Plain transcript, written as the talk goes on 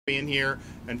being here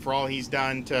and for all he's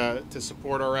done to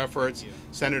support our efforts.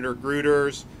 Senator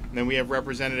Gruters, and then we have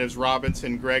Representatives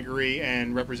Robinson, Gregory,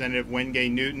 and Representative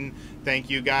Wengay Newton. Thank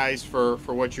you guys for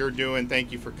what you're doing.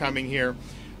 Thank you for coming here.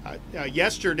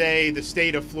 Yesterday, the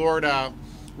state of Florida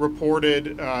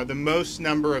reported the most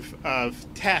number of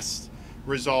test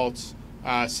results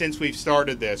since we've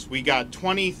started this. We got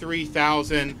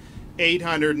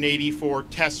 23,884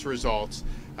 test results.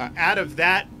 Out of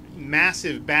that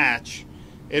massive batch,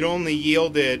 it only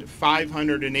yielded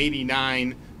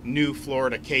 589 new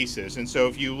Florida cases. And so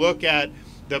if you look at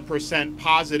the percent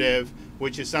positive,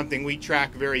 which is something we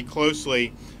track very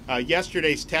closely,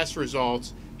 yesterday's test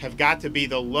results have got to be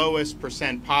the lowest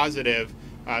percent positive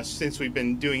since we've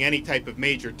been doing any type of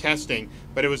major testing,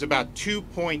 but it was about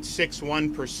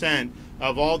 2.61%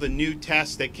 of all the new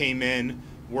tests that came in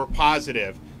were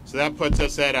positive. So that puts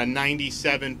us at a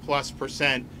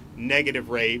 97+% negative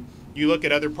rate. You look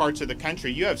at other parts of the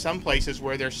country, you have some places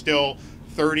where there's still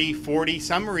 30, 40,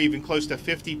 some are even close to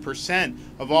 50%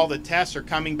 of all the tests are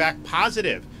coming back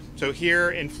positive. So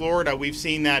here in Florida, we've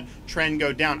seen that trend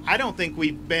go down. I don't think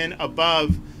we've been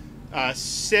above low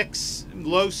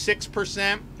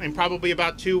 6% in probably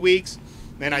about 2 weeks.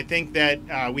 And I think that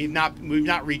we've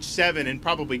not reached 7 in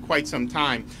probably quite some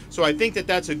time. So I think that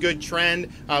that's a good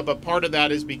trend, but part of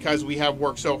that is because we have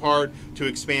worked so hard to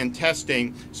expand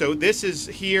testing. So this is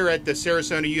here at the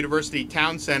Sarasota University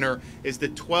Town Center is the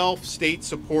 12th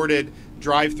state-supported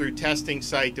drive-through testing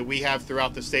site that we have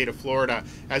throughout the state of Florida.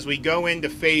 As we go into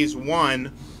phase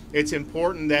 1, it's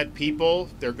important that people,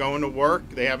 they're going to work,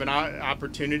 they have an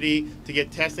opportunity to get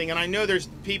testing. And I know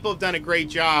people have done a great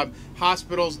job,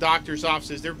 hospitals, doctors'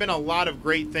 offices. There have been a lot of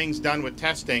great things done with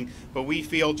testing, but we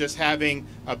feel just having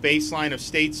a baseline of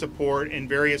state support in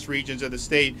various regions of the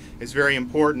state is very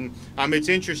important. It's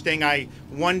interesting, I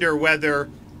wonder whether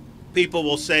people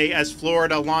will say as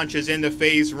Florida launches into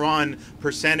phase 1,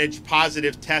 percentage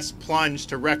positive tests plunge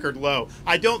to record low.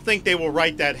 I don't think they will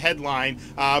write that headline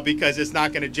because it's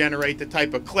not going to generate the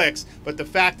type of clicks. But the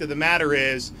fact of the matter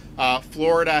is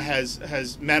Florida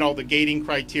has met all the gating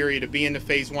criteria to be into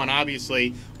phase 1.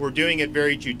 Obviously, we're doing it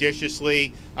very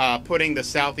judiciously, putting the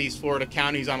southeast Florida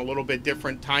counties on a little bit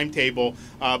different timetable.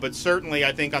 But certainly,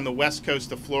 I think on the west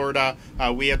coast of Florida,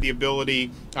 we have the ability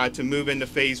to move into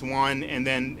phase 1 and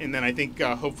then I think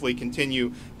hopefully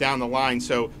continue down the line.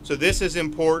 So this is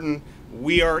important.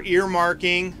 We are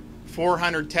earmarking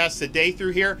 400 tests a day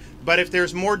through here, but if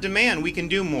there's more demand, we can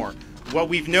do more. What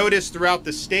we've noticed throughout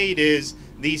the state is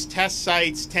these test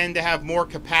sites tend to have more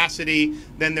capacity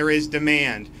than there is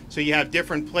demand. So you have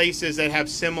different places that have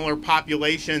similar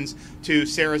populations to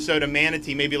Sarasota,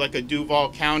 Manatee, maybe like a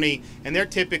Duval County, and they're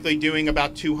typically doing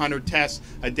about 200 tests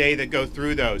a day that go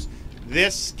through those.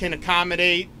 This can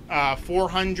accommodate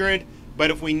 400,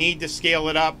 but if we need to scale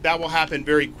it up, that will happen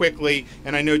very quickly.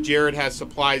 And I know Jared has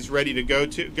supplies ready to go.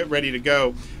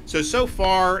 So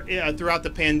far throughout the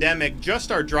pandemic,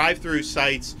 just our drive-through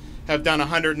sites have done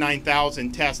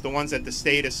 109,000 tests, the ones that the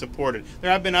state has supported.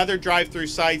 There have been other drive-through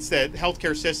sites that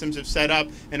healthcare systems have set up,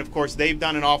 and of course they've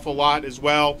done an awful lot as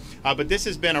well. But this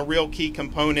has been a real key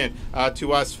component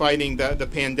to us fighting the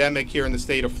pandemic here in the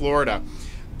state of Florida.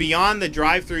 Beyond the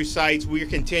drive-through sites, we are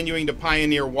continuing to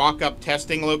pioneer walk-up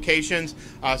testing locations.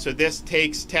 So this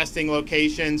takes testing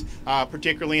locations,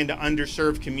 particularly into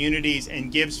underserved communities,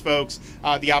 and gives folks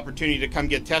the opportunity to come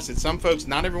get tested. Some folks,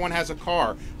 not everyone has a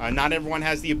car. Not everyone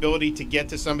has the ability to get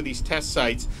to some of these test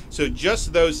sites. So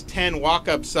just those 10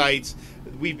 walk-up sites,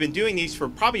 we've been doing these for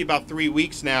probably about 3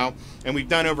 weeks now, and we've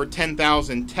done over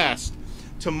 10,000 tests.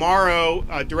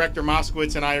 Tomorrow, Director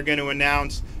Moskowitz and I are going to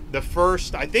announce the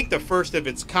first of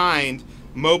its kind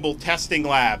mobile testing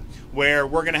lab, where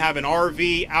we're going to have an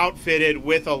RV outfitted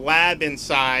with a lab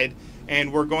inside,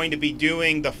 and we're going to be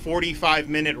doing the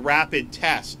 45-minute rapid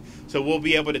test. So we'll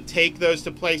be able to take those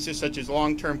to places such as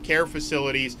long-term care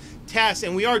facilities, test,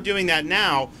 and we are doing that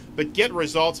now, but get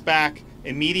results back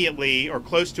immediately or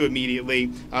close to immediately,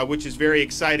 which is very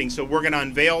exciting. So we're going to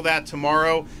unveil that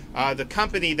tomorrow. The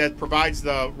company that provides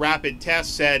the rapid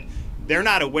test said they're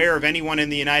not aware of anyone in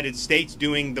the United States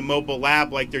doing the mobile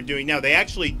lab like they're doing now. They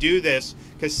actually do this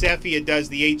because Cephia does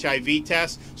the HIV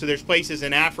test. So there's places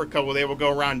in Africa where they will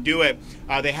go around and do it.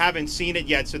 They haven't seen it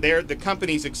yet. So the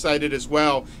company's excited as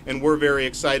well, and we're very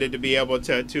excited to be able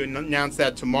to announce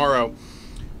that tomorrow.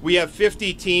 We have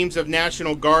 50 teams of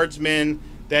National Guardsmen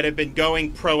that have been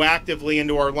going proactively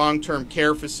into our long-term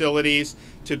care facilities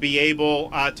to be able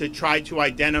to try to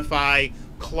identify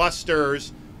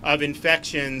clusters of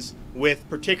infections with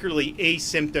particularly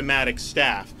asymptomatic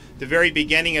staff. the very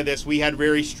beginning of this, we had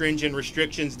very stringent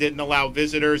restrictions, didn't allow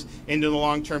visitors into the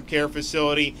long-term care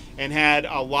facility, and had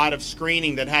a lot of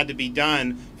screening that had to be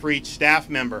done for each staff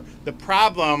member. The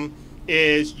problem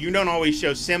is you don't always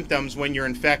show symptoms when you're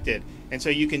infected. And so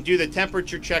you can do the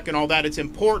temperature check and all that. It's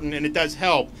important and it does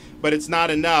help, but it's not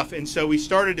enough. And so we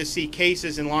started to see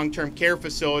cases in long-term care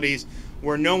facilities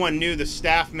where no one knew the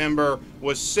staff member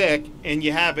was sick, and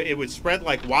it would spread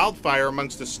like wildfire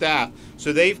amongst the staff.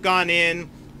 So they've gone in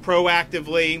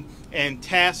proactively and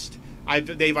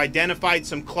they've identified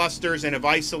some clusters and have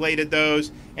isolated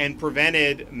those and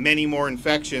prevented many more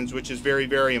infections, which is very,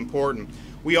 very important.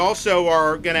 We also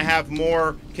are going to have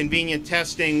more convenient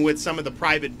testing with some of the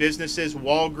private businesses.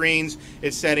 Walgreens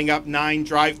is setting up 9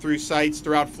 drive-through sites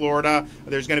throughout Florida.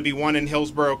 There's going to be one in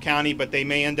Hillsborough County, but they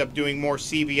may end up doing more.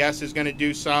 CVS is going to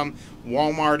do some.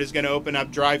 Walmart is going to open up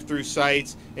drive-through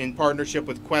sites in partnership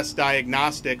with Quest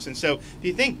Diagnostics. And so if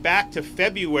you think back to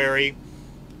February,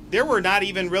 there were not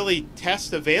even really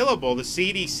tests available. The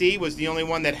CDC was the only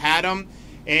one that had them.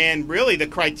 And really the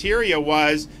criteria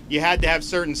was you had to have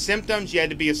certain symptoms, you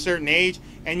had to be a certain age,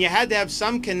 and you had to have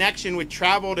some connection with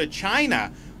travel to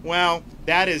China. Well,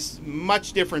 that is a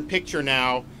much different picture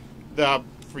now.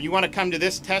 For you want to come to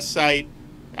this test site,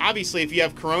 obviously if you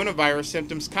have coronavirus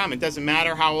symptoms, come. It doesn't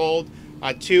matter how old.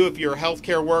 2, if you're a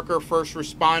healthcare worker, first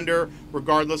responder,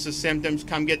 regardless of symptoms,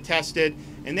 come get tested.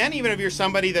 And then even if you're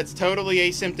somebody that's totally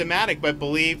asymptomatic but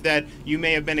believe that you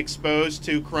may have been exposed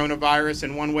to coronavirus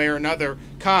in one way or another,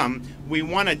 come. We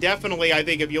want to definitely, I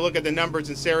think if you look at the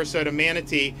numbers in Sarasota,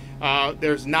 Manatee,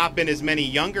 there's not been as many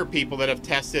younger people that have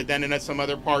tested than in some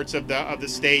other parts of the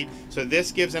state. So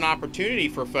this gives an opportunity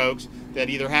for folks that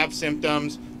either have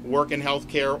symptoms, work in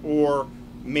healthcare, or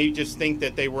may just think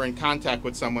that they were in contact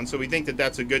with someone. So we think that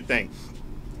that's a good thing.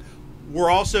 We're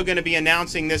also going to be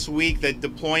announcing this week the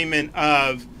deployment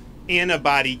of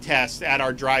antibody tests at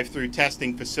our drive-through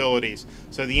testing facilities.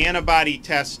 So the antibody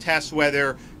tests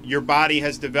whether your body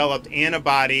has developed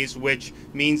antibodies, which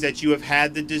means that you have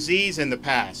had the disease in the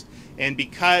past. And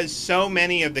because so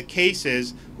many of the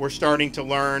cases we're starting to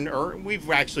learn, or we've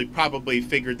actually probably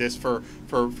figured this for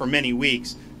many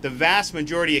weeks, the vast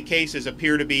majority of cases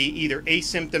appear to be either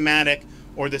asymptomatic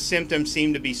or the symptoms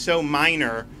seem to be so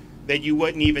minor that you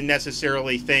wouldn't even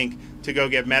necessarily think to go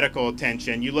get medical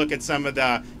attention. You look at some of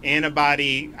the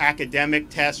antibody academic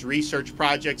tests, research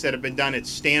projects that have been done at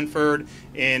Stanford,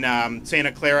 in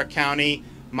Santa Clara County,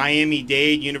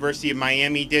 Miami-Dade, University of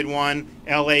Miami did one,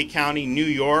 LA County, New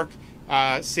York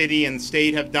City and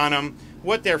state have done them.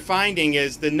 What they're finding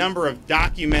is the number of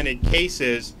documented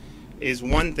cases is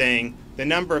one thing. The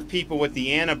number of people with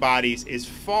the antibodies is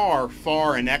far,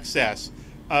 far in excess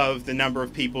of the number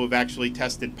of people who've actually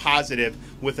tested positive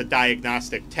with a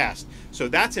diagnostic test. So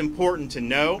that's important to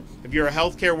know. If you're a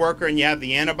healthcare worker and you have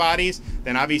the antibodies,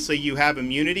 then obviously you have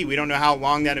immunity. We don't know how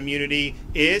long that immunity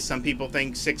is. Some people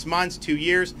think 6 months, 2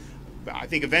 years. I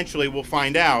think eventually we'll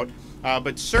find out.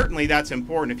 But certainly that's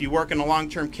important. If you work in a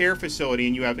long-term care facility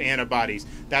and you have antibodies,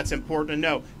 that's important to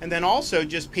know. And then also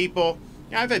just people,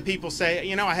 I've had people say,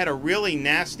 you know, I had a really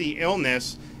nasty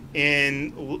illness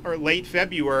in late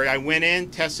February. I went in,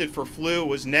 tested for flu,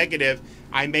 was negative.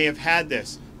 I may have had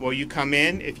this. Well, you come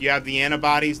in, if you have the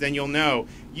antibodies, then you'll know.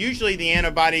 Usually the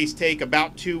antibodies take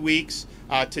about 2 weeks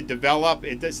to develop.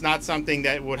 It's not something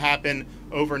that would happen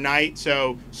overnight.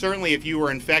 So certainly if you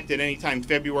were infected anytime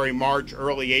February, March,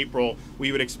 early April,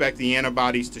 we would expect the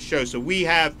antibodies to show. So we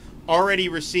have already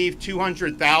received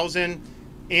 200,000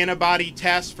 antibody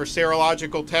tests for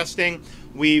serological testing.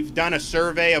 We've done a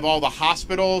survey of all the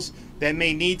hospitals that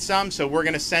may need some, so we're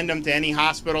going to send them to any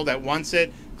hospital that wants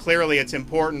it. Clearly it's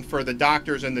important for the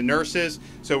doctors and the nurses,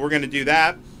 so we're going to do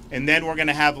that. And then we're going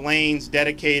to have lanes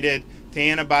dedicated to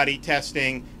antibody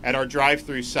testing at our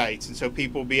drive-through sites, and so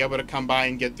people will be able to come by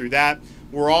and get through that.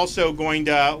 We're also going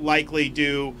to likely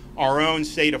do our own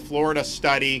state of Florida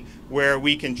study where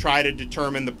we can try to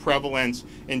determine the prevalence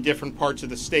in different parts of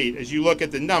the state. As you look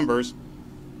at the numbers,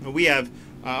 we have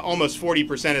almost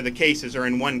 40% of the cases are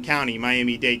in one county,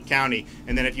 Miami-Dade County.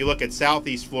 And then if you look at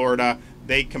Southeast Florida,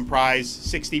 they comprise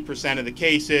 60% of the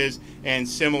cases and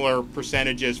similar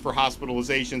percentages for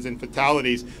hospitalizations and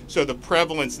fatalities. So the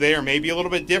prevalence there may be a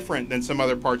little bit different than some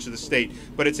other parts of the state,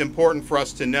 but it's important for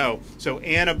us to know. So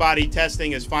antibody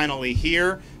testing is finally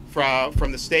here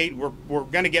from the state. We're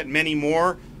going to get many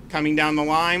more coming down the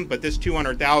line, but this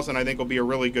 200,000 I think will be a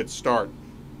really good start.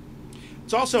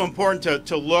 It's also important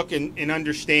to look and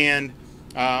understand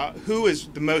who is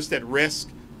the most at risk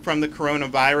from the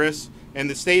coronavirus. In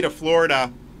the state of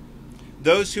Florida,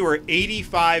 those who are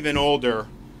 85 and older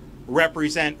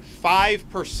represent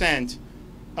 5%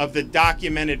 of the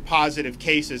documented positive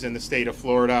cases in the state of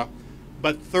Florida,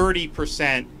 but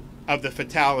 30% of the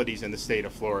fatalities in the state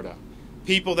of Florida.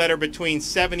 People that are between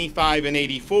 75 and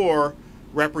 84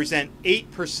 represent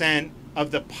 8%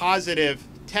 of the positive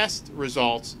test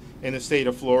results in the state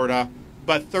of Florida,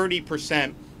 but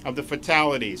 30% of the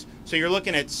fatalities. So you're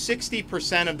looking at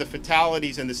 60% of the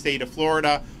fatalities in the state of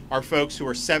Florida are folks who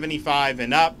are 75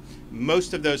 and up.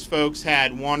 Most of those folks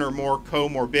had one or more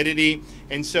comorbidity.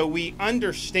 And so we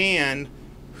understand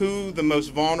who the most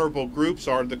vulnerable groups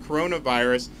are to the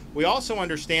coronavirus. We also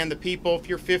understand that people, if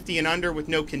you're 50 and under with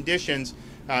no conditions,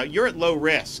 you're at low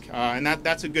risk. And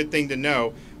that's a good thing to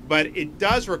know. But it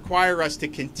does require us to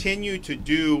continue to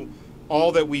do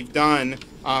all that we've done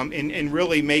and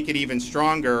really make it even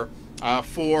stronger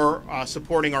for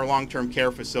supporting our long-term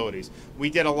care facilities. We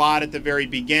did a lot at the very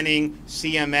beginning.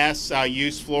 CMS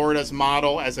used Florida's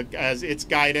model as its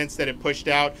guidance that it pushed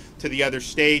out to the other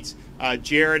states.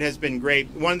 Jared has been great.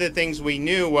 One of the things we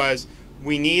knew was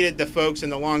we needed the folks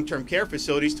in the long-term care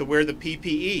facilities to wear the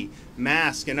PPE,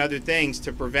 mask and other things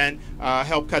to prevent,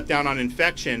 help cut down on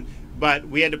infection. But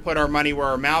we had to put our money where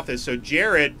our mouth is. So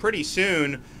Jared, pretty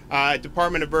soon,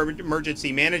 Department of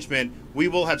Emergency Management, we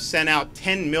will have sent out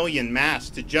 10 million masks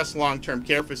to just long-term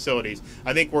care facilities.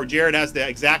 I think where Jared has the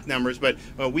exact numbers, but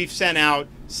we've sent out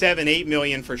 7-8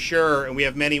 million for sure, and we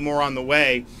have many more on the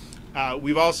way.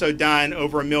 We've also done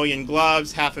over 1 million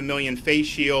gloves, 500,000 face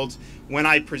shields. When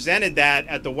I presented that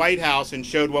at the White House and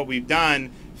showed what we've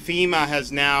done, FEMA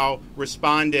has now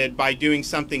responded by doing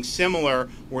something similar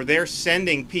where they're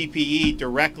sending PPE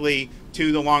directly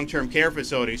to the long-term care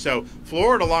facility. So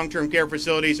Florida long-term care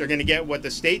facilities are going to get what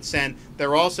the state sent.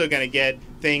 They're also going to get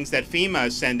things that FEMA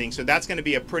is sending. So that's going to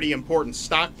be a pretty important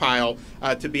stockpile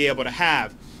to be able to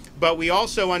have. But we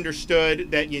also understood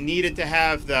that you needed to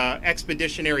have the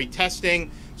expeditionary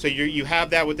testing. So you have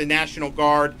that with the National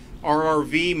Guard.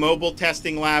 RRV mobile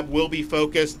testing lab will be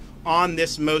focused on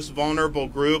this most vulnerable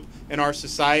group in our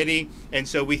society. And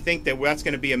so we think that that's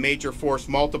going to be a major force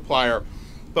multiplier.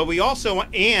 But we also,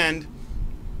 and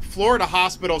Florida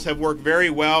hospitals have worked very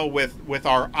well with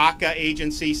our ACA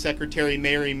agency, Secretary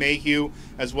Mary Mayhew,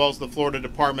 as well as the Florida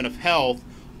Department of Health,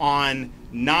 on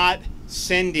not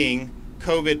sending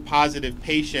COVID positive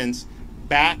patients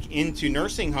back into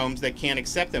nursing homes that can't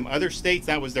accept them. Other states,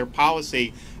 that was their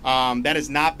policy. That has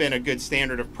not been a good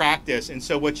standard of practice. And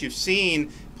so what you've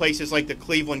seen, places like the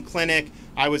Cleveland Clinic,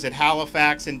 I was at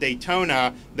Halifax and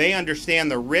Daytona, they understand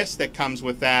the risk that comes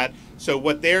with that. So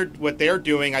what they're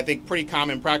doing, I think pretty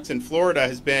common practice in Florida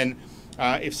has been,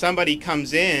 if somebody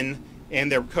comes in and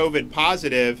they're COVID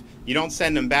positive, you don't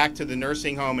send them back to the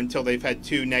nursing home until they've had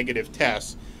 2 negative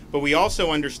tests. But we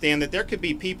also understand that there could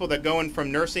be people that go in from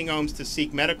nursing homes to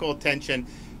seek medical attention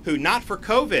who not for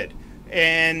COVID,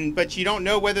 but you don't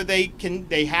know whether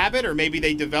they have it or maybe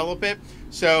they develop it.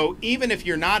 So even if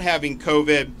you're not having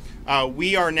COVID,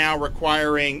 we are now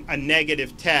requiring a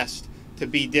negative test to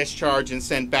be discharged and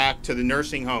sent back to the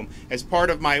nursing home. As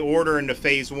part of my order into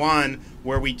phase 1,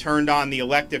 where we turned on the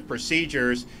elective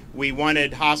procedures, we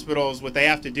wanted hospitals, what they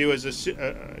have to do is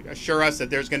assure us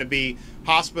that there's going to be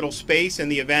hospital space in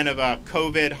the event of a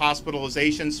COVID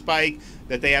hospitalization spike,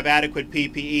 that they have adequate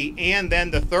PPE. And then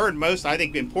the third most, I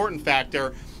think, important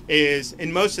factor is,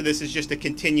 and most of this is just a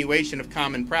continuation of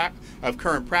current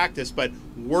practice, but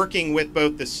working with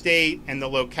both the state and the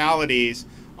localities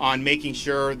on making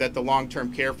sure that the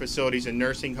long-term care facilities and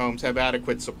nursing homes have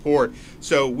adequate support.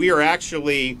 So we are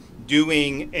actually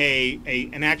doing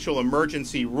an actual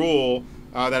emergency rule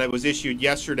that was issued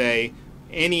yesterday.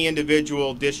 Any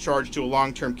individual discharged to a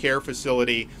long-term care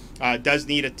facility does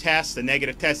need a test, a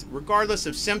negative test, regardless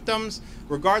of symptoms,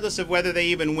 regardless of whether they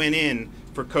even went in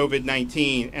for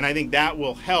COVID-19. And I think that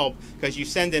will help, because you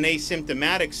send an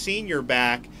asymptomatic senior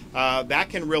back, that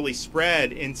can really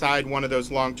spread inside one of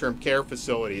those long-term care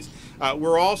facilities.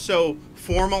 We're also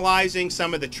formalizing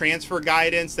some of the transfer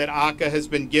guidance that ACA has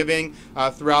been giving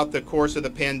throughout the course of the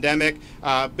pandemic.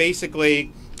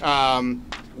 Basically,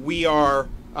 we are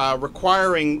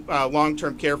requiring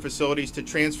long-term care facilities to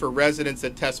transfer residents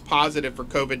that test positive for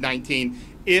COVID-19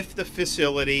 if the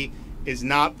facility is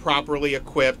not properly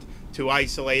equipped to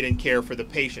isolate and care for the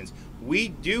patients. We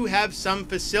do have some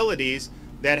facilities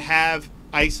that have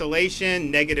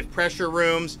isolation, negative pressure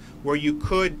rooms where you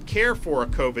could care for a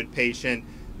COVID patient.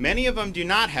 Many of them do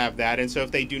not have that, and so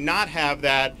if they do not have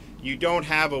that, you don't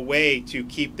have a way to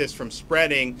keep this from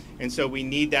spreading, and so we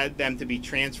need them to be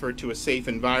transferred to a safe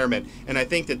environment. And I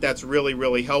think that that's really,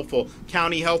 really helpful.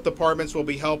 County health departments will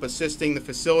be help assisting the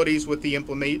facilities with the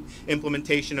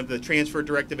implementation of the transfer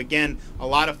directive. Again, a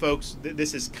lot of folks,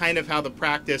 this is kind of how the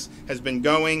practice has been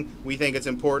going. We think it's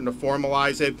important to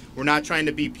formalize it. We're not trying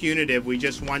to be punitive. We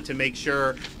just want to make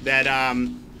sure that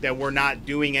that we're not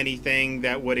doing anything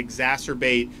that would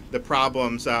exacerbate the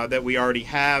problems that we already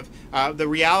have. The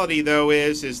reality, though,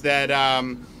 is that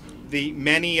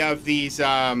many of these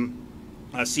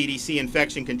CDC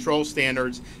infection control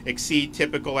standards exceed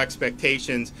typical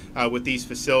expectations with these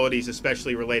facilities,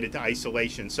 especially related to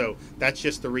isolation. So that's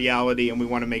just the reality, and we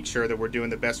want to make sure that we're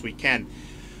doing the best we can.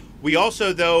 We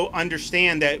also, though,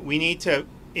 understand that we need to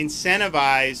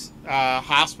incentivize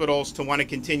hospitals to want to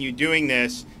continue doing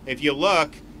this. If you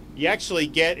look, you actually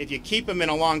get, if you keep them in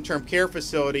a long-term care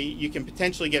facility, you can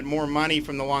potentially get more money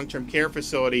from the long-term care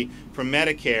facility from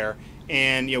Medicare.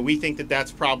 And we think that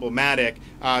that's problematic.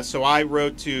 So I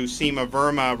wrote to Seema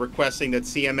Verma requesting that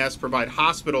CMS provide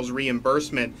hospitals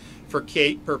reimbursement for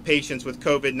patients with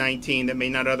COVID-19 that may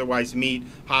not otherwise meet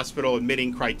hospital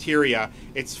admitting criteria.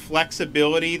 It's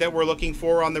flexibility that we're looking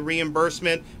for on the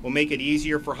reimbursement. Will make it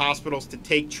easier for hospitals to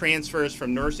take transfers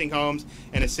from nursing homes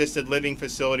and assisted living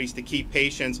facilities to keep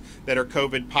patients that are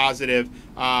COVID positive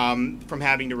from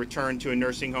having to return to a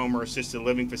nursing home or assisted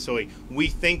living facility. We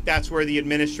think that's where the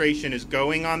administration is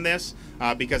going on this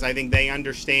because I think they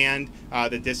understand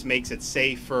that this makes it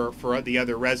safe for the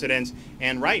other residents.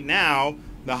 And right now,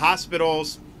 the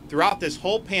hospitals, throughout this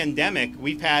whole pandemic,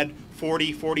 we've had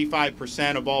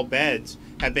 45% of all beds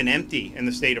have been empty in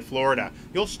the state of Florida.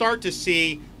 You'll start to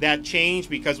see that change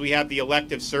because we have the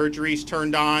elective surgeries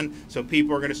turned on, so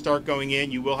people are going to start going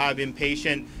in. You will have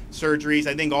inpatient surgeries.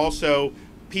 I think also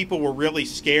people were really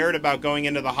scared about going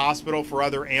into the hospital for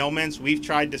other ailments. We've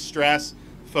tried to stress,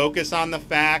 focus on the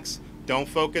facts, don't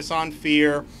focus on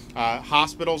fear.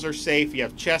 Hospitals are safe. You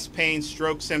have chest pain,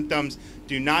 stroke symptoms.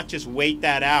 Do not just wait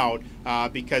that out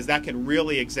because that can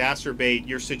really exacerbate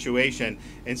your situation.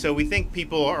 And so we think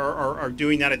people are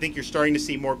doing that. I think you're starting to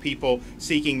see more people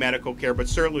seeking medical care, but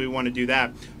certainly we want to do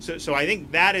that. So I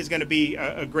think that is going to be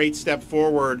a great step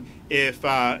forward if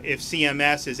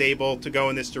CMS is able to go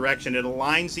in this direction. It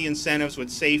aligns the incentives with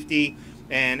safety,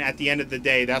 and at the end of the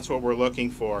day, that's what we're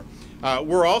looking for.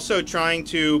 We're also trying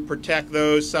to protect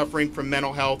those suffering from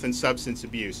mental health and substance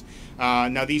abuse.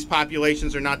 Now, these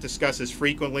populations are not discussed as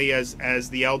frequently as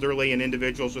the elderly and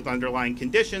individuals with underlying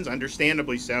conditions,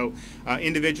 understandably so.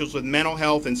 Individuals with mental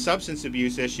health and substance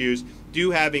abuse issues do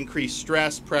have increased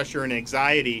stress, pressure, and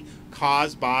anxiety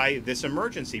caused by this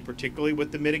emergency, particularly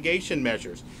with the mitigation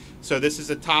measures. So this is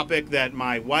a topic that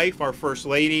my wife, our First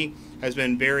Lady, has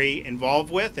been very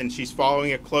involved with, and she's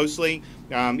following it closely,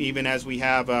 even as we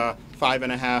have a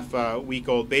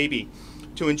 5.5-week-old baby.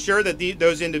 To ensure that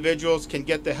those individuals can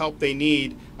get the help they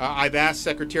need, I've asked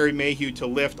Secretary Mayhew to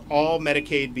lift all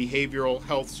Medicaid behavioral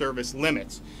health service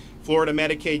limits. Florida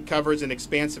Medicaid covers an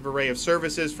expansive array of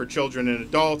services for children and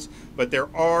adults, but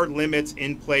there are limits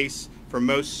in place for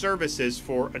most services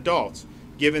for adults.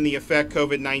 Given the effect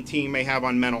COVID-19 may have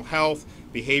on mental health,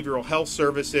 behavioral health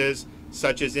services,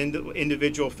 such as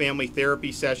individual family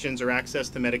therapy sessions or access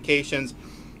to medications,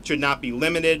 should not be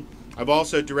limited. I've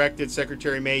also directed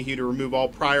Secretary Mayhew to remove all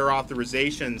prior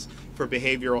authorizations for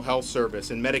behavioral health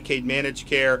service. And Medicaid managed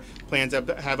care plans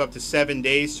have up to 7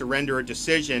 days to render a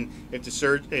decision if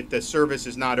the service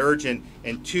is not urgent,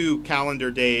 and 2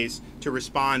 calendar days to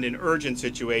respond in urgent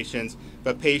situations.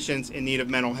 But patients in need of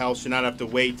mental health should not have to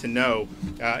wait to know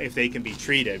if they can be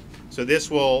treated. So this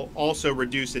will also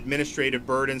reduce administrative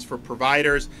burdens for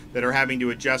providers that are having to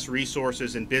adjust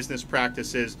resources and business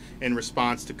practices in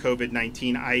response to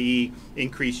COVID-19, i.e.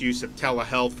 increased use of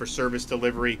telehealth for service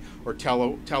delivery or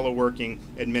teleworking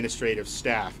administrative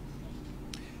staff.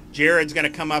 Jared's going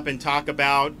to come up and talk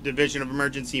about Division of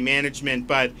Emergency Management,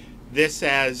 but this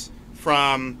has,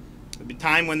 from the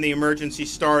time when the emergency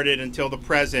started until the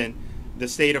present, the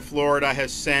state of Florida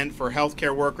has sent for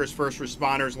healthcare workers, first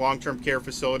responders, long-term care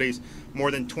facilities,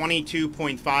 more than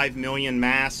 22.5 million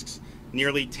masks,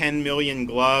 nearly 10 million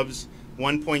gloves,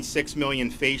 1.6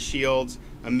 million face shields,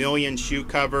 1 million shoe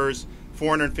covers,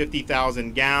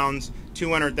 450,000 gowns,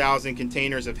 200,000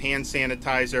 containers of hand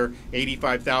sanitizer,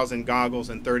 85,000 goggles,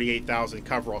 and 38,000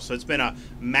 coveralls. So it's been a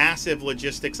massive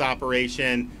logistics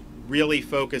operation, really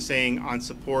focusing on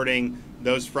supporting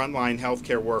those frontline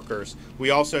healthcare workers. We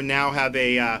also now have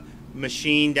a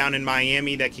machine down in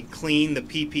Miami that can clean the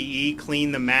PPE,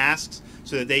 clean the masks,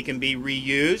 so that they can be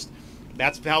reused.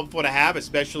 That's helpful to have,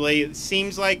 especially, it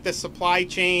seems like the supply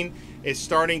chain is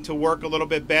starting to work a little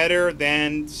bit better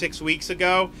than 6 weeks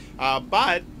ago,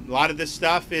 but a lot of this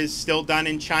stuff is still done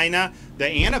in China. The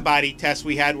antibody tests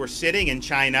we had were sitting in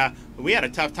China. We had a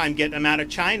tough time getting them out of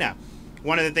China.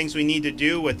 One of the things we need to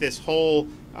do with this whole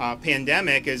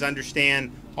pandemic is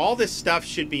understand all this stuff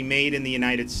should be made in the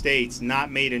United States,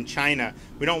 not made in China.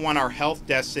 We don't want our health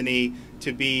destiny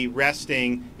to be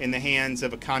resting in the hands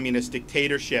of a communist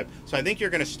dictatorship. So I think you're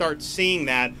going to start seeing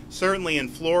that. Certainly in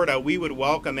Florida, we would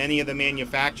welcome any of the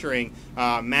manufacturing,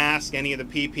 masks, any of the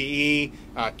PPE,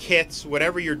 kits,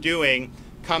 whatever you're doing.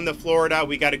 Come to Florida.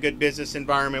 We got a good business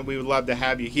environment. We would love to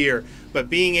have you here. But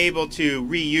being able to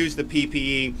reuse the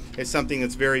PPE is something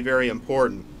that's very, very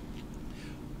important.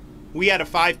 We had a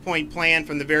 5-point plan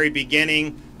from the very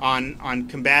beginning on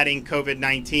combating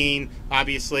COVID-19.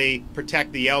 Obviously,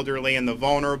 protect the elderly and the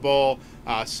vulnerable,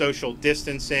 social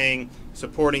distancing,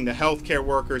 supporting the healthcare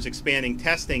workers, expanding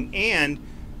testing, and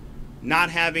not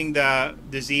having the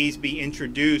disease be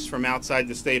introduced from outside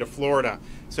the state of Florida.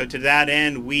 So to that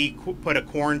end, we put a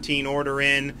quarantine order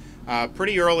in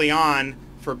pretty early on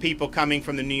for people coming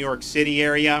from the New York City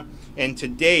area. And to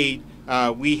date,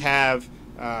 we have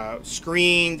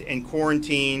screened and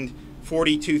quarantined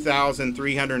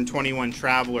 42,321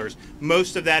 travelers.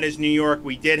 Most of that is New York.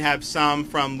 We did have some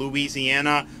from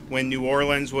Louisiana when New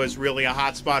Orleans was really a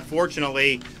hot spot.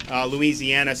 Fortunately,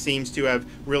 Louisiana seems to have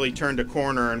really turned a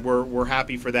corner, and we're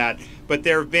happy for that. But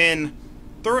there have been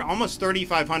almost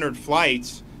 3,500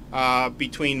 flights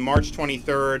between March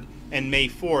 23rd and May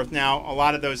 4th. Now, a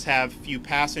lot of those have few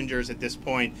passengers at this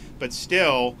point, but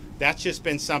still, that's just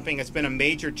been something that's been a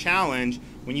major challenge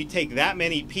when you take that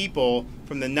many people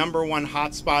from the #1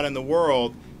 hotspot in the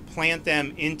world, plant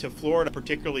them into Florida,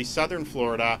 particularly southern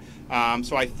Florida.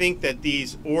 So I think that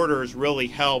these orders really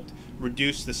helped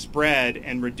reduce the spread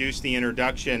and reduce the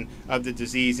introduction of the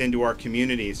disease into our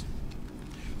communities.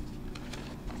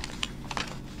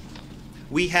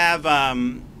 We have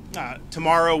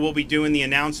tomorrow we'll be doing the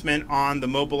announcement on the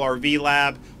mobile RV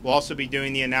lab. We'll also be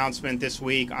doing the announcement this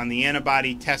week on the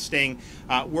antibody testing.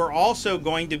 We're also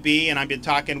going to be, and I've been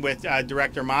talking with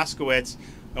Director Moskowitz,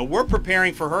 we're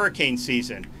preparing for hurricane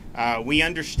season. We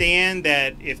understand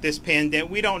that if this pandemic,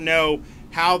 we don't know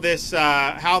how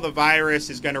the virus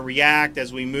is going to react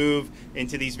as we move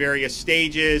into these various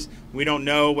stages. We don't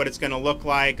know what it's going to look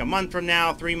like a month from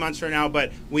now, 3 months from now,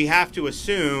 but we have to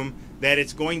assume that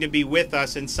it's going to be with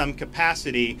us in some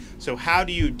capacity. So how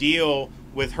do you deal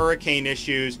with hurricane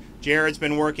issues? Jared's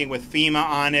been working with FEMA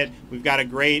on it. We've got a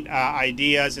great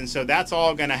ideas, and so that's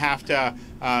all going to have to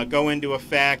go into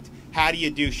effect. How do you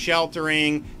do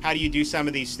sheltering? How do you do some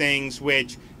of these things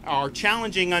which are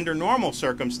challenging under normal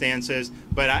circumstances,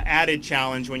 but an added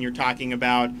challenge when you're talking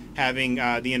about having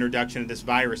the introduction of this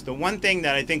virus? The one thing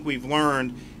that I think we've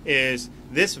learned is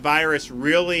this virus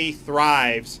really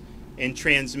thrives and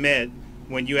transmit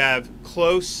when you have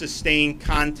close, sustained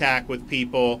contact with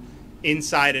people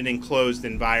inside an enclosed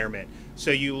environment. So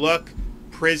you look,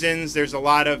 prisons, there's a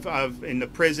lot of in the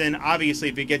prison. Obviously,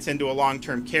 if it gets into a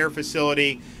long-term care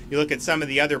facility, you look at some of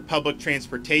the other public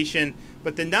transportation.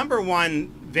 But the #1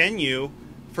 venue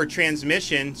for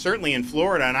transmission, certainly in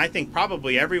Florida, and I think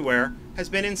probably everywhere, has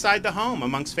been inside the home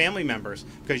amongst family members,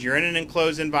 because you're in an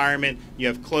enclosed environment, you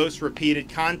have close, repeated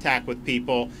contact with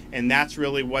people, and that's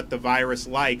really what the virus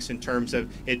likes in terms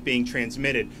of it being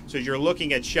transmitted. So as you're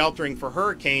looking at sheltering for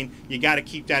hurricane, you got to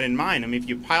keep that in mind. I mean, if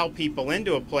you pile people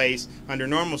into a place under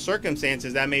normal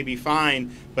circumstances, that may be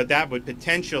fine, but that would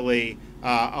potentially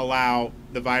allow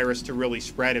the virus to really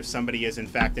spread if somebody is in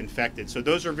fact infected. So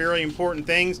those are very important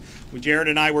things. Jared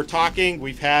and I were talking.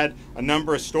 We've had a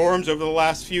number of storms over the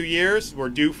last few years. We're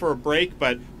due for a break,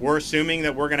 but we're assuming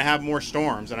that we're going to have more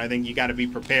storms, and I think you got to be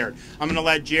prepared. I'm going to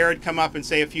let Jared come up and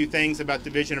say a few things about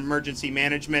Division of Emergency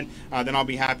Management. Then I'll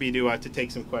be happy to take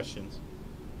some questions.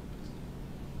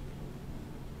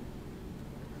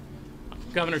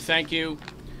 Governor, thank you.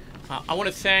 I want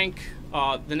to thank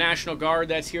the National Guard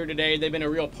that's here today. They've been a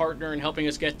real partner in helping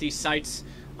us get these sites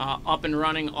up and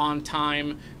running on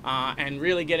time and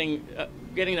really getting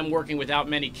them working without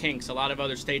many kinks. A lot of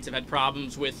other states have had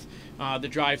problems with the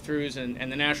drive-thrus,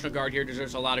 and the National Guard here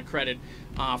deserves a lot of credit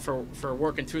for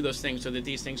working through those things so that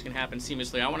these things can happen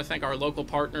seamlessly. I want to thank our local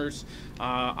partners,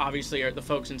 obviously the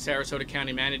folks in Sarasota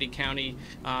County, Manatee County,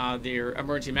 their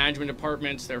emergency management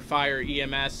departments, their fire,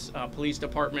 EMS, police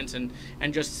departments, and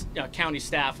just county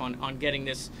staff on getting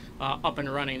this up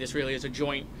and running. This really is a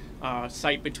joint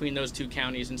site between those two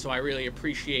counties, and so I really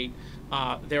appreciate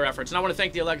their efforts. And I want to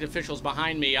thank the elected officials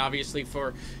behind me, obviously,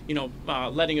 for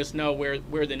letting us know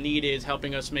where the need is,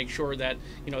 helping us make sure that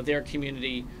their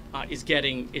community is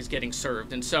getting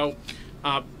served. And so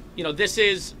this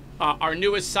is our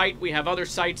newest site. We have other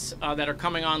sites that are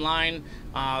coming online.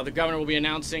 The governor will be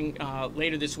announcing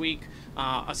later this week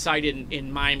a site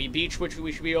in Miami Beach, which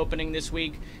we should be opening this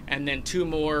week, and then 2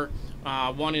 more,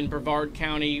 one in Brevard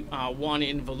County, one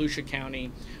in Volusia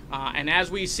County. And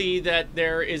as we see that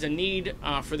there is a need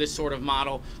for this sort of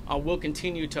model, we'll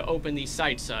continue to open these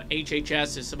sites.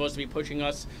 HHS is supposed to be pushing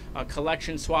us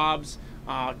collection swabs,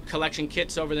 collection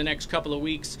kits over the next couple of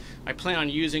weeks. I plan on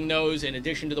using those in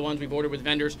addition to the ones we've ordered with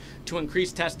vendors to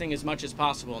increase testing as much as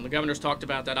possible. And the governor's talked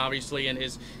about that obviously in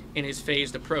his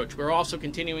phased approach. We're also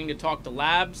continuing to talk to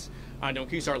labs to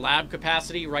increase our lab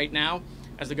capacity. Right now,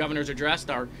 as the governor's addressed,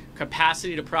 our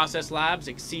capacity to process labs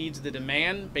exceeds the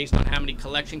demand based on how many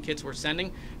collection kits we're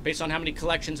sending, based on how many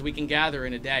collections we can gather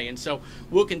in a day. And so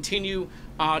we'll continue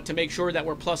to make sure that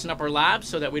we're plussing up our labs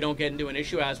so that we don't get into an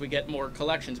issue as we get more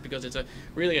collections, because it's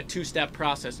really a 2-step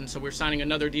process. And so we're signing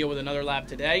another deal with another lab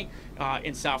today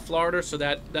in South Florida, so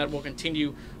that will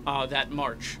continue that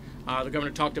march. The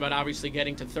governor talked about obviously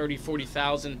getting to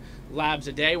 40,000 labs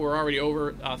a day. We're already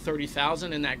over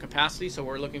 30,000 in that capacity, so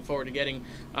we're looking forward to getting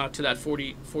to that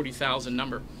 40,000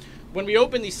 number. When we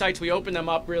open these sites, we open them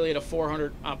up really at a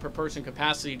 400 per person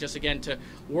capacity, just again to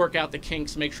work out the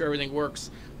kinks, make sure everything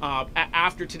works.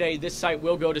 After today, this site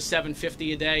will go to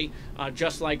 750 a day,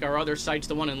 just like our other sites.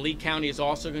 The one in Lee County is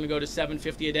also going to go to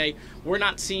 750 a day. We're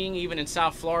not seeing, even in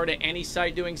South Florida, any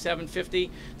site doing 750.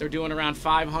 They're doing around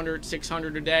 500,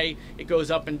 600 a day. It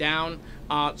goes up and down.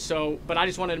 But I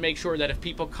just wanted to make sure that if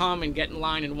people come and get in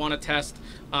line and want to test,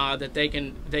 that they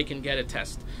can get a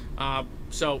test.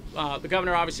 The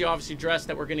governor obviously addressed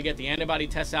that we're going to get the antibody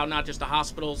tests out, not just to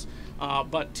hospitals,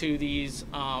 but to these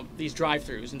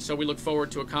drive-throughs. And so we look forward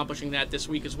to accomplishing that this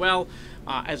week as well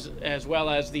as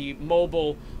the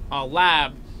mobile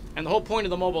lab. And the whole point of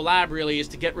the mobile lab really is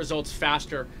to get results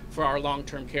faster for our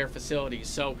long-term care facilities.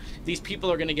 So these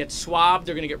people are going to get swabbed,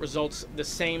 they're going to get results the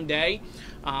same day,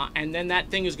 and then that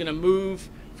thing is going to move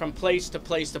from place to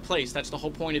place to place. That's the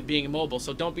whole point of being mobile.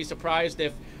 So don't be surprised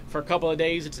if for a couple of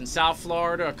days it's in South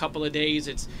Florida, a couple of days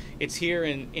it's here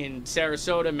in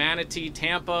Sarasota, Manatee,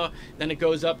 Tampa, then it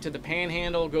goes up to the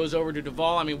Panhandle, goes over to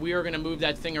Duval. I mean, we are going to move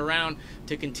that thing around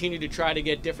to continue to try to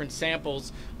get different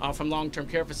samples from long-term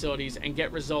care facilities and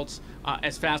get results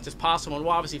as fast as possible. And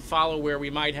we'll obviously follow where we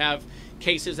might have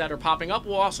cases that are popping up.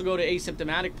 We'll also go to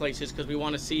asymptomatic places because we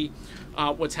want to see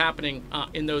what's happening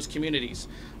in those communities.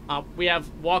 We have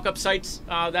walk-up sites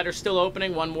that are still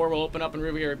opening. One more will open up in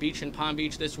Riviera Beach and Palm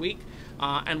Beach this week,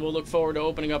 and we'll look forward to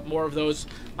opening up more of those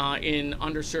in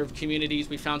underserved communities.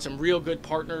 We found some real good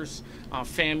partners,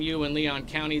 FAMU in Leon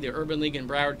County, the Urban League in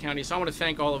Broward County. So I want to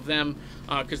thank all of them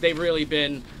because they've really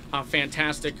been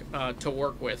fantastic to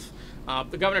work with.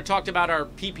 The governor talked about our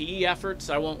PPE efforts.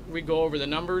 I won't re-go over the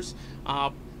numbers.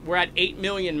 We're at 8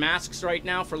 million masks right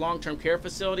now for long-term care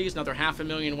facilities. Another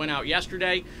 500,000 went out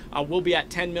yesterday. We'll be at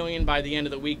 10 million by the end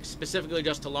of the week, specifically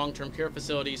just to long-term care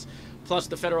facilities. Plus,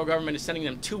 the federal government is sending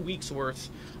them 2 weeks' worth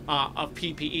of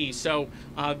PPE. So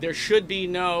there should be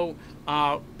no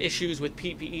issues with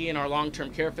PPE in our long-term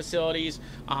care facilities.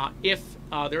 If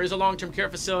there is a long-term care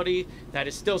facility that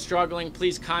is still struggling,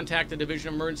 please contact the Division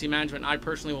of Emergency Management. I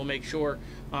personally will make sure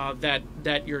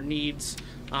that your needs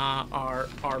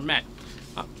are met.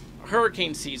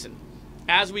 Hurricane season.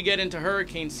 As we get into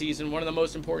hurricane season, one of the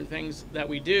most important things that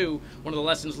we do, one of the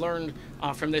lessons learned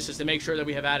from this, is to make sure that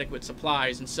we have adequate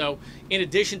supplies. And so in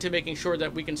addition to making sure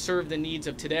that we can serve the needs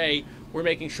of today, we're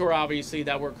making sure obviously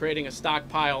that we're creating a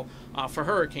stockpile for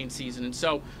hurricane season. And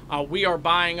so we are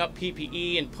buying up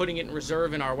PPE and putting it in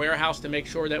reserve in our warehouse to make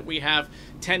sure that we have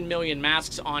 10 million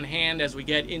masks on hand as we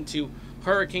get into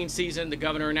hurricane season. The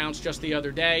governor announced just the other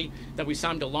day that we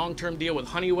signed a long-term deal with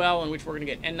Honeywell in which we're going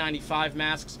to get N95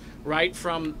 masks right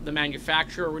from the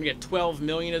manufacturer. We're going to get 12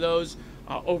 million of those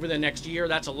over the next year.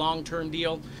 That's a long-term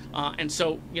deal. And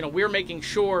so, we're making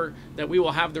sure that we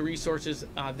will have the resources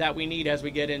that we need as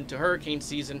we get into hurricane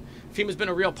season. FEMA's been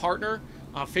a real partner,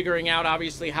 figuring out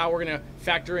obviously how we're going to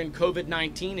factor in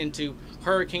COVID-19 into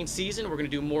hurricane season. We're going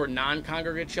to do more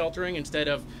non-congregate sheltering instead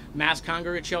of mass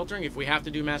congregate sheltering. If we have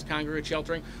to do mass congregate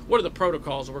sheltering, what are the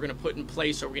protocols we're going to put in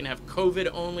place? Are we going to have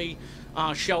COVID-only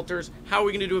shelters? How are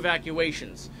we going to do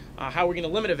evacuations? How are we going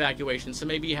to limit evacuations? So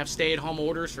maybe you have stay-at-home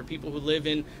orders for people who live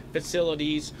in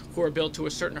facilities who are built to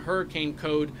a certain hurricane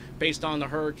code based on the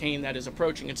hurricane that is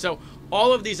approaching. And so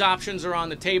all of these options are on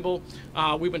the table.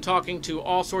 We've been talking to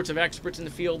all sorts of experts in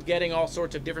the field, getting all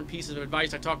sorts of different pieces of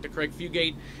advice. I talk to Craig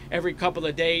Fugate every couple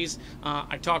of days.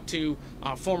 I talk to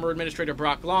former Administrator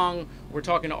Brock Long. We're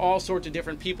talking to all sorts of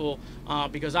different people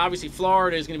because obviously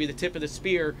Florida is going to be the tip of the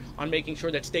spear on making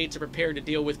sure that states are prepared to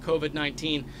deal with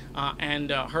COVID-19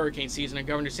 and hurricane season. And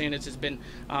Governor DeSantis has been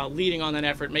leading on that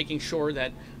effort, making sure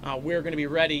that we're going to be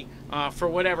ready for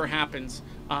whatever happens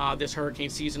this hurricane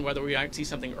season, whether we might see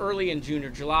something early in June or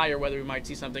July, or whether we might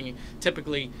see something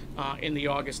typically in the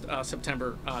August,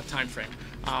 September timeframe.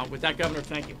 With that, Governor,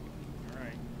 thank you. All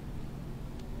right.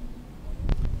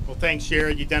 Well, thanks,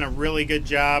 Jared. You've done a really good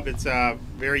job. It's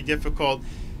very difficult.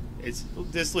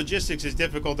 This logistics is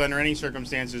difficult under any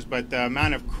circumstances, but the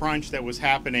amount of crunch that was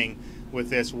happening with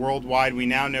this worldwide, we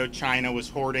now know China was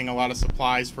hoarding a lot of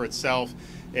supplies for itself.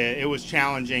 It was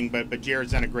challenging, but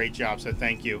Jared's done a great job, so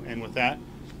thank you. And with that,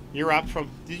 you're up from,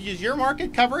 is your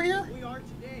market cover here? We are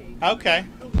today. Okay.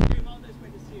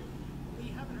 We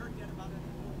haven't heard yet about it in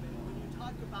a little bit. When you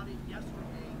talked about it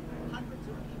yesterday, hundreds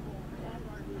of people, all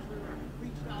our newsroom,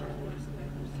 reached out to us that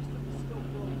the system is still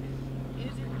broken.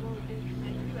 Is it broken?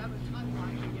 And do you have a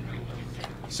timeline to get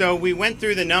everything? So we went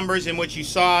through the numbers, and what you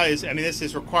saw is, I mean, this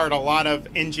has required a lot of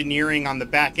engineering on the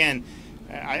back end.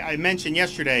 I mentioned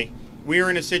yesterday, we were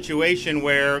in a situation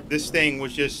where this thing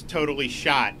was just totally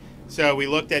shot. So we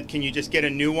looked at, can you just get a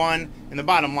new one? And the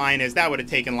bottom line is that would have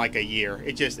taken like a year.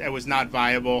 It was not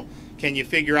viable. Can you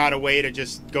figure out a way to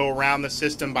just go around the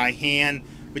system by hand?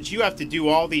 But you have to do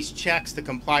all these checks to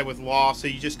comply with law, so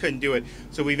you just couldn't do it.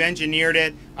 So we've engineered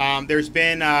it. There's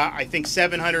been, I think,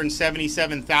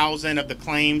 777,000 of the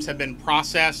claims have been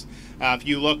processed. If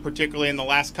you look particularly in the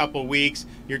last couple of weeks,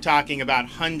 you're talking about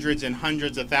hundreds and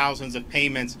hundreds of thousands of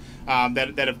payments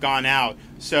that have gone out.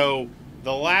 So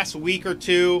the last week or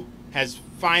two has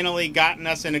finally gotten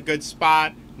us in a good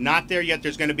spot. Not there yet.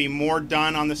 There's going to be more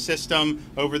done on the system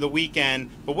over the weekend.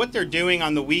 But what they're doing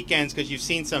on the weekends, because you've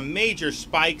seen some major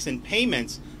spikes in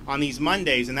payments on these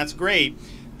Mondays, and that's great,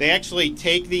 they actually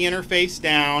take the interface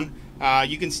down.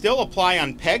 You can still apply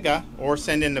on Pega or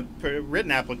send in the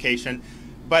written application,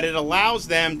 but it allows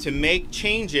them to make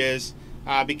changes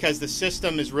because the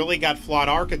system has really got flawed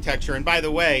architecture. And by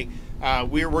the way,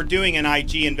 we're doing an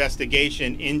IG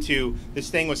investigation into this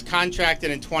thing. Was contracted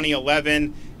in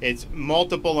 2011. It's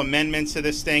multiple amendments to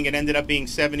this thing. It ended up being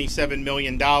 $77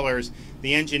 million.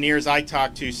 The engineers I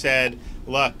talked to said,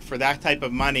 look, for that type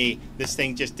of money, this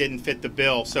thing just didn't fit the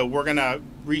bill. So we're going to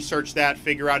research that,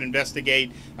 figure out,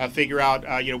 investigate, figure out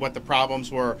what the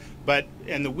problems were. But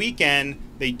in the weekend,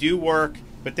 they do work,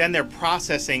 but then they're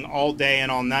processing all day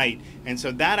and all night. And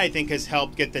so that, I think, has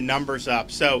helped get the numbers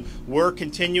up. So we're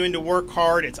continuing to work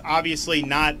hard. It's obviously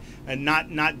not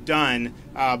done,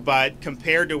 but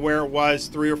compared to where it was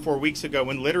 3 or 4 weeks ago,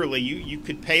 when literally you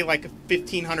could pay like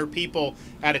 1,500 people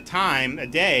at a time a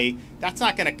day, that's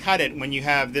not going to cut it when you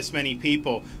have this many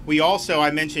people. We also, I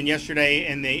mentioned yesterday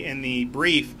in the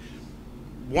brief,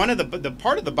 one of the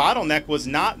part of the bottleneck was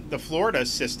not the Florida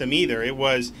system either. It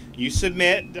was you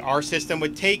submit, our system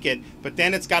would take it, but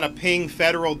then it's got to ping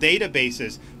federal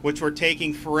databases, which were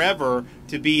taking forever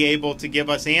to be able to give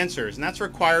us answers. And that's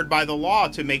required by the law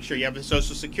to make sure you have a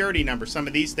social security number, some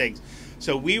of these things.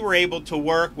 So we were able to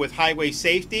work with Highway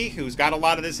Safety, who's got a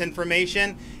lot of this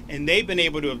information, and they've been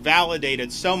able to validate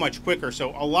it so much quicker.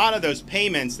 So a lot of those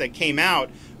payments that came out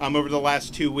over the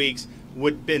last 2 weeks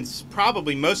would been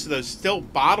probably most of those still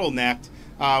bottlenecked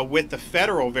with the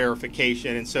federal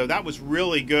verification, and so that was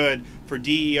really good for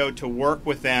DEO to work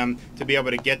with them to be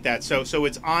able to get that. So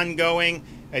it's ongoing.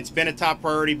 It's been a top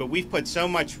priority, but we've put so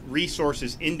much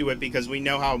resources into it because we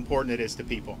know how important it is to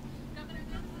people. Governor,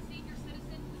 there was a senior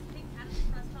citizen who came out of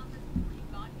the press conference before you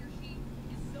got here. She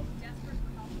is so desperate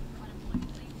for help for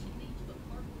unemployment claims. She made you a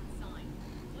cardboard sign.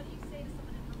 What do you say to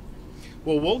someone in her position?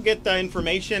 Well, we'll get the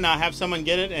information, have someone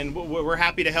get it, and we're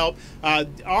happy to help.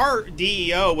 Our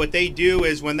DEO, what they do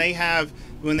is when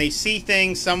they see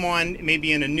things, someone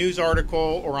maybe in a news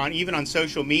article or even on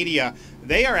social media,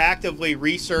 they are actively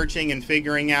researching and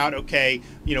figuring out, okay,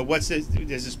 what's this?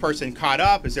 Is this person caught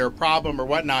up? Is there a problem or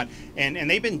whatnot? And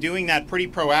they've been doing that pretty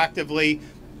proactively.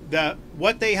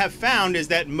 What they have found is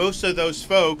that most of those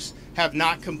folks have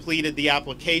not completed the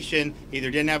application,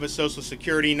 either didn't have a social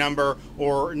security number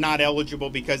or not eligible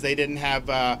because they didn't have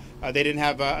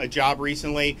a job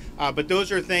recently. But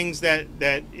those are things that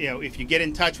if you get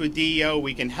in touch with DEO,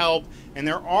 we can help. And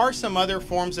there are some other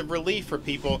forms of relief for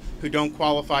people who don't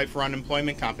qualify for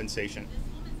unemployment compensation.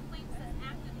 This woman's claim says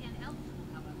active and eligible,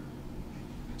 however.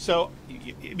 So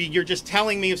you're just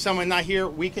telling me if someone's not here,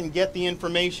 we can get the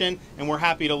information and we're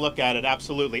happy to look at it.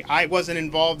 Absolutely. I wasn't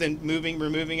involved in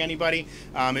removing anybody.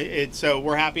 So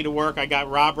we're happy to work. I got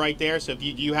Rob right there. So if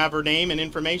you have her name and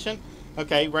information,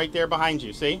 okay, right there behind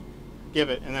you. See, give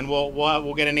it, and then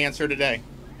we'll get an answer today.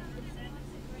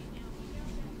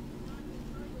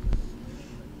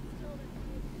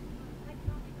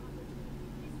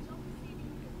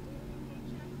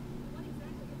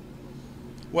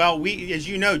 Well, as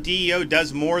you know, DEO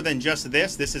does more than just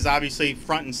this. This is obviously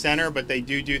front and center, but they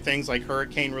do things like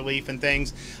hurricane relief and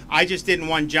things. I just didn't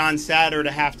want John Satter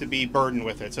to have to be burdened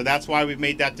with it. So that's why we've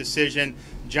made that decision.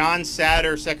 John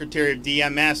Satter, Secretary of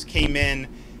DMS, came in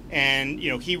and,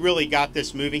 he really got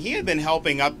this moving. He had been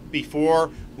helping up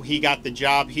before he got the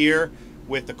job here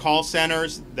with the call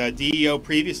centers, the DEO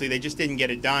previously. They just didn't get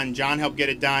it done. John helped get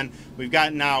it done. We've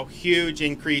got now huge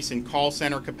increase in call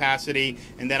center capacity,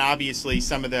 and then obviously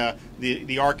some of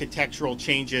the architectural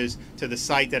changes to the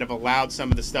site that have allowed some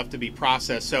of the stuff to be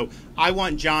processed. So I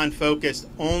want John focused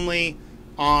only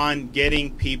on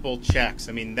getting people checks.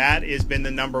 I mean, that has been the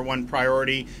 #1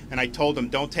 priority, and I told him,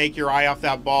 don't take your eye off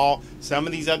that ball. Some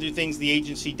of these other things the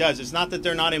agency does, it's not that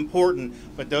they're not important,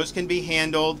 but those can be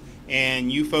handled,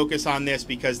 and you focus on this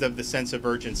because of the sense of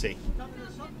urgency. Governor,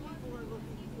 some people are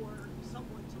looking for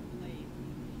someone to blame.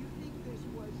 Do you think this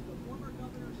was the former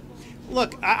governor's fault?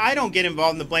 Look, I don't get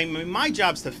involved in the blame. I mean, my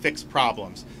job's to fix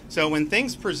problems. So when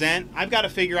things present, I've got to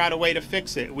figure out a way to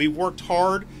fix it. We've worked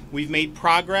hard. We've made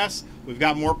progress. We've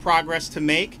got more progress to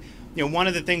make. One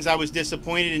of the things I was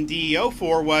disappointed in DEO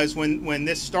for was when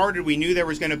this started, we knew there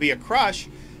was going to be a crush.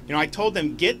 I told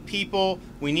them, get people.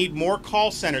 We need more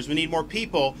call centers. We need more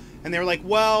people. And they were like,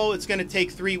 well, it's going to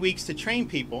take 3 weeks to train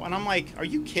people. And I'm like, are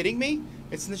you kidding me?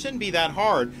 It shouldn't be that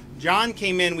hard. John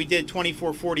came in, we did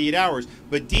 24, 48 hours.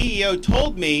 But DEO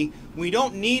told me we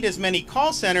don't need as many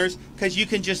call centers because you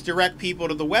can just direct people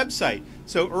to the website.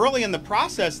 So early in the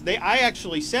process, I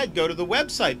actually said go to the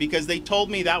website because they told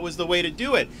me that was the way to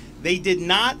do it. They did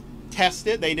not test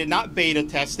it. They did not beta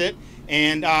test it.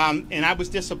 And I was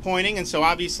disappointing. And so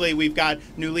obviously we've got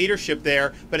new leadership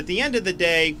there. But at the end of the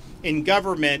day, in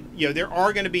government, there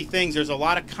are going to be things. There's a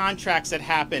lot of contracts that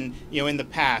happen, in the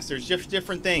past. There's just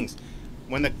different things.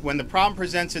 When the problem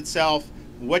presents itself,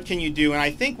 what can you do? And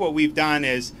I think what we've done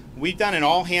is we've done an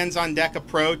all hands on deck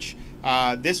approach.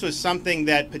 This was something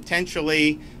that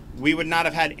potentially we would not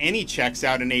have had any checks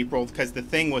out in April because the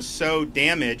thing was so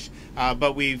damaged.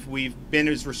 But we've been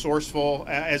as resourceful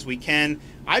as we can.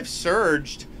 I've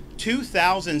surged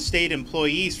 2,000 state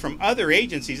employees from other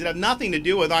agencies that have nothing to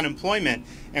do with unemployment,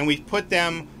 and we've put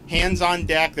them hands on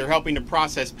deck. They're helping to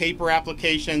process paper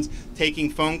applications, taking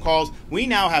phone calls. We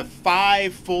now have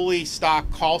 5 fully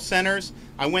stocked call centers.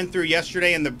 I went through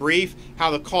yesterday in the brief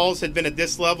how the calls had been at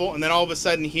this level, and then all of a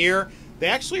sudden here, they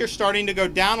actually are starting to go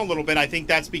down a little bit. I think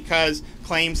that's because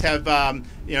claims have,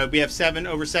 we have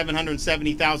over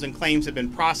 770,000 claims have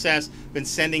been processed, been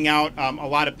sending out a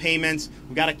lot of payments.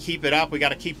 We got to keep it up. We got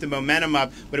to keep the momentum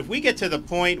up. But if we get to the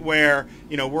point where,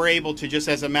 we're able to just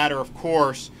as a matter of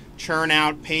course churn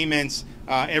out payments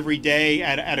every day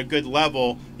at a good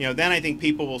level, then I think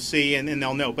people will see and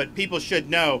they'll know. But people should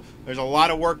know there's a lot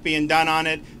of work being done on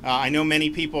it. I know many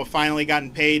people have finally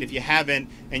gotten paid. If you haven't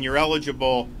and you're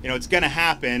eligible, it's going to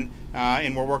happen,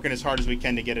 and we're working as hard as we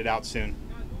can to get it out soon.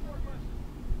 One more question.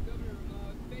 Governor,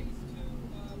 phase 2,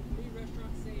 many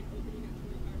restaurants say opening at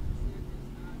 25% is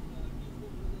not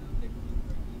feasible for them. They can look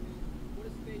for even. What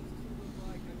does phase 2 look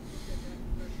like? Have you looked at that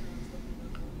with restaurants opening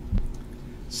up?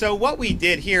 So what we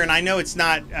did here, and I know it's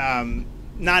not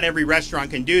every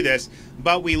restaurant can do this,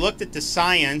 but we looked at the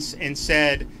science and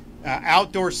said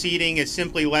outdoor seating is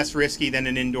simply less risky than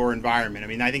an indoor environment. I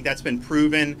mean, I think that's been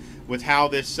proven with how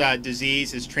this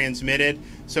disease is transmitted.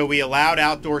 So we allowed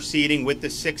outdoor seating with the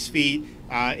 6 feet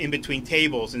in between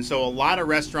tables. And so a lot of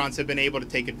restaurants have been able to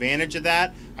take advantage of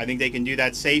that. I think they can do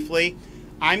that safely.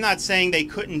 I'm not saying they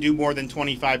couldn't do more than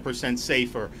 25%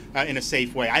 safer in a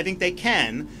safe way. I think they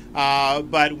can,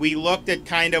 but we looked at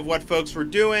kind of what folks were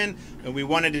doing, and we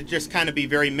wanted to just kind of be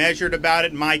very measured about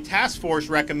it. My task force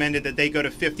recommended that they go to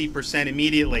 50%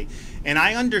 immediately. And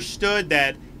I understood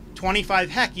that 25,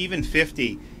 heck, even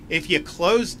 50, if you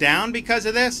close down because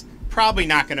of this, probably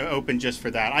not going to open just for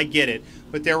that. I get it.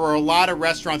 But there were a lot of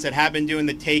restaurants that have been doing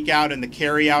the takeout and the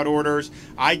carry-out orders.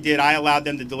 I allowed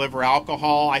them to deliver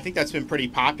alcohol. I think that's been pretty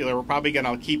popular. We're probably going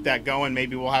to keep that going.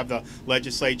 Maybe we'll have the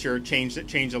legislature change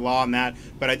the law on that.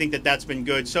 But I think that that's been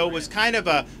good. So it was kind of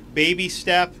a baby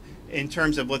step in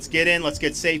terms of let's get in, let's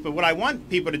get safe. But what I want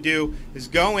people to do is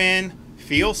go in,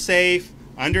 feel safe,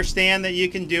 understand that you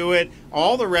can do it.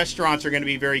 All the restaurants are going to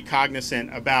be very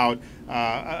cognizant about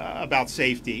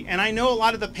safety, and I know a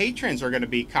lot of the patrons are going to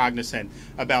be cognizant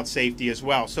about safety as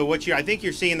well. So I think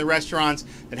you're seeing the restaurants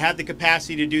that have the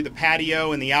capacity to do the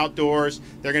patio and the outdoors,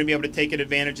 they're going to be able to take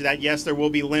advantage of that. Yes, there will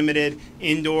be limited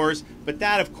indoors, but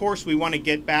that, of course, we want to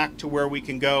get back to where we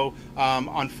can go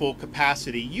on full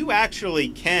capacity. You actually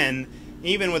can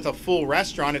even with a full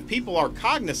restaurant, if people are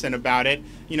cognizant about it,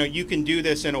 you can do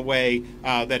this in a way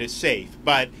that is safe.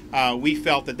 But we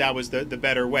felt that that was the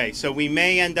better way. So we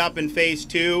may end up in phase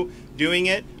 2 doing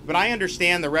it, but I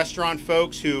understand the restaurant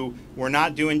folks who were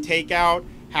not doing takeout,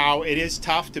 how it is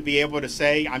tough to be able to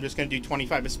say, I'm just going to do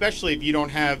 25, especially if you don't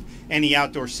have any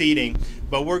outdoor seating.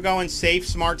 But we're going safe,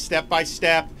 smart, step by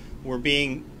step. We're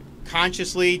being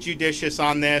consciously judicious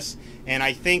on this. And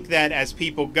I think that as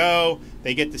people go,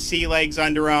 they get the sea legs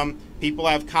under them. People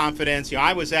have confidence.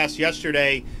 I was asked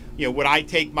yesterday, would I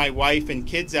take my wife and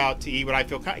kids out to eat? Would I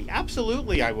feel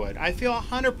absolutely I would. I feel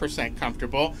 100%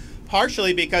 comfortable.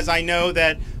 Partially because I know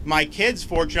that my kids,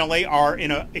 fortunately, are in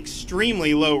an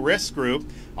extremely low risk group.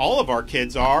 All of our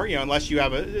kids are, unless you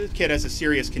have a kid has a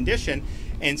serious condition.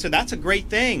 And so that's a great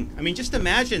thing. I mean, just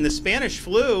imagine the Spanish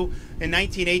flu in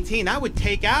 1918. I would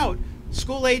take out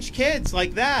school-age kids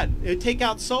like that. It would take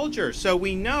out soldiers. So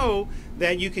we know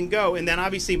that you can go. And then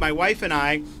obviously my wife and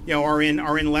I, are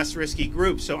in less risky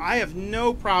groups. So I have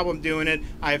no problem doing it.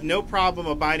 I have no problem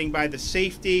abiding by the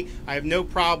safety. I have no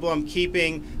problem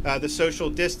keeping the social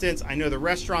distance. I know the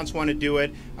restaurants want to do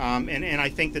it, and I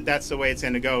think that that's the way it's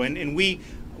going to go. And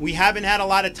we haven't had a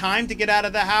lot of time to get out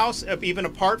of the house, even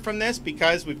apart from this,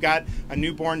 because we've got a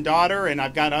newborn daughter and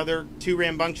I've got other 2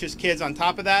 rambunctious kids on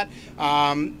top of that.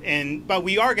 But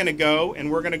we are going to go,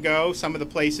 and we're going to go some of the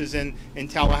places in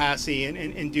Tallahassee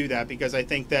and do that, because I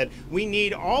think that we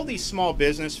need all these small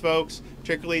business folks,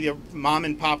 particularly the mom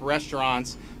and pop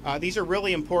restaurants. These are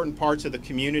really important parts of the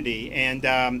community.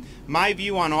 And my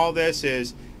view on all this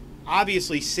is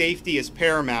obviously safety is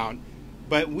paramount.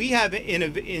 But we have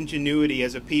ingenuity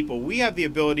as a people. We have the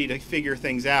ability to figure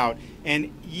things out.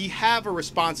 And you have a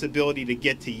responsibility to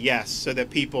get to yes so that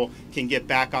people can get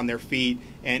back on their feet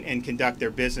and conduct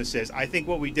their businesses. I think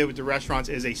what we did with the restaurants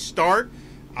is a start.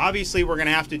 Obviously, we're going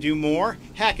to have to do more.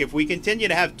 Heck, if we continue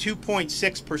to have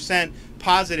 2.6%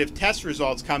 positive test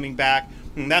results coming back,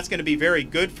 that's going to be very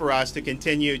good for us to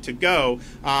continue to go.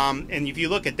 And if you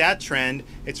look at that trend,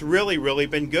 it's really, really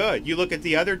been good. You look at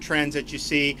the other trends that you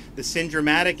see, the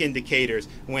syndromatic indicators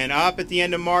went up at the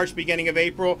end of March, beginning of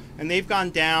April, and they've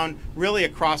gone down really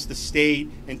across the state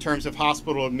in terms of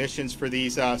hospital admissions for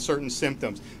these certain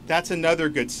symptoms. That's another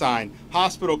good sign.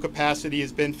 Hospital capacity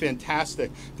has been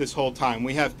fantastic this whole time.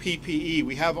 We have PPE,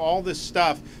 we have all this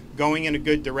stuff going in a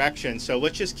good direction. So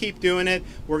let's just keep doing it.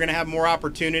 We're going to have more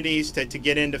opportunities to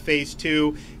get into phase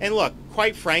 2. And look,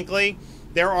 quite frankly,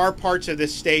 there are parts of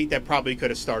this state that probably could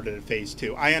have started at phase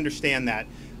 2. I understand that.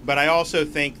 But I also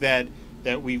think that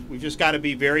we've just got to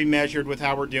be very measured with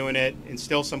how we're doing it,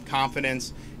 instill some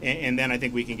confidence, and then I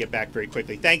think we can get back very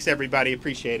quickly. Thanks, everybody.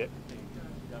 Appreciate it.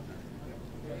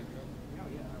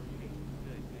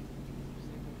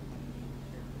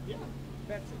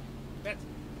 Betsy.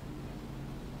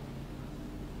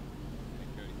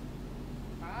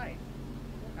 Hi.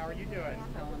 How are you doing? Oh,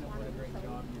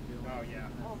 yeah.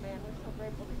 Oh, man, we're so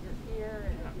grateful that you're here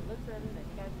and that you listen and you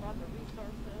guys brought the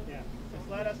resources. Yeah. Just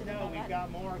let us know. We've got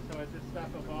more, so as this stuff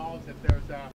evolves, if there's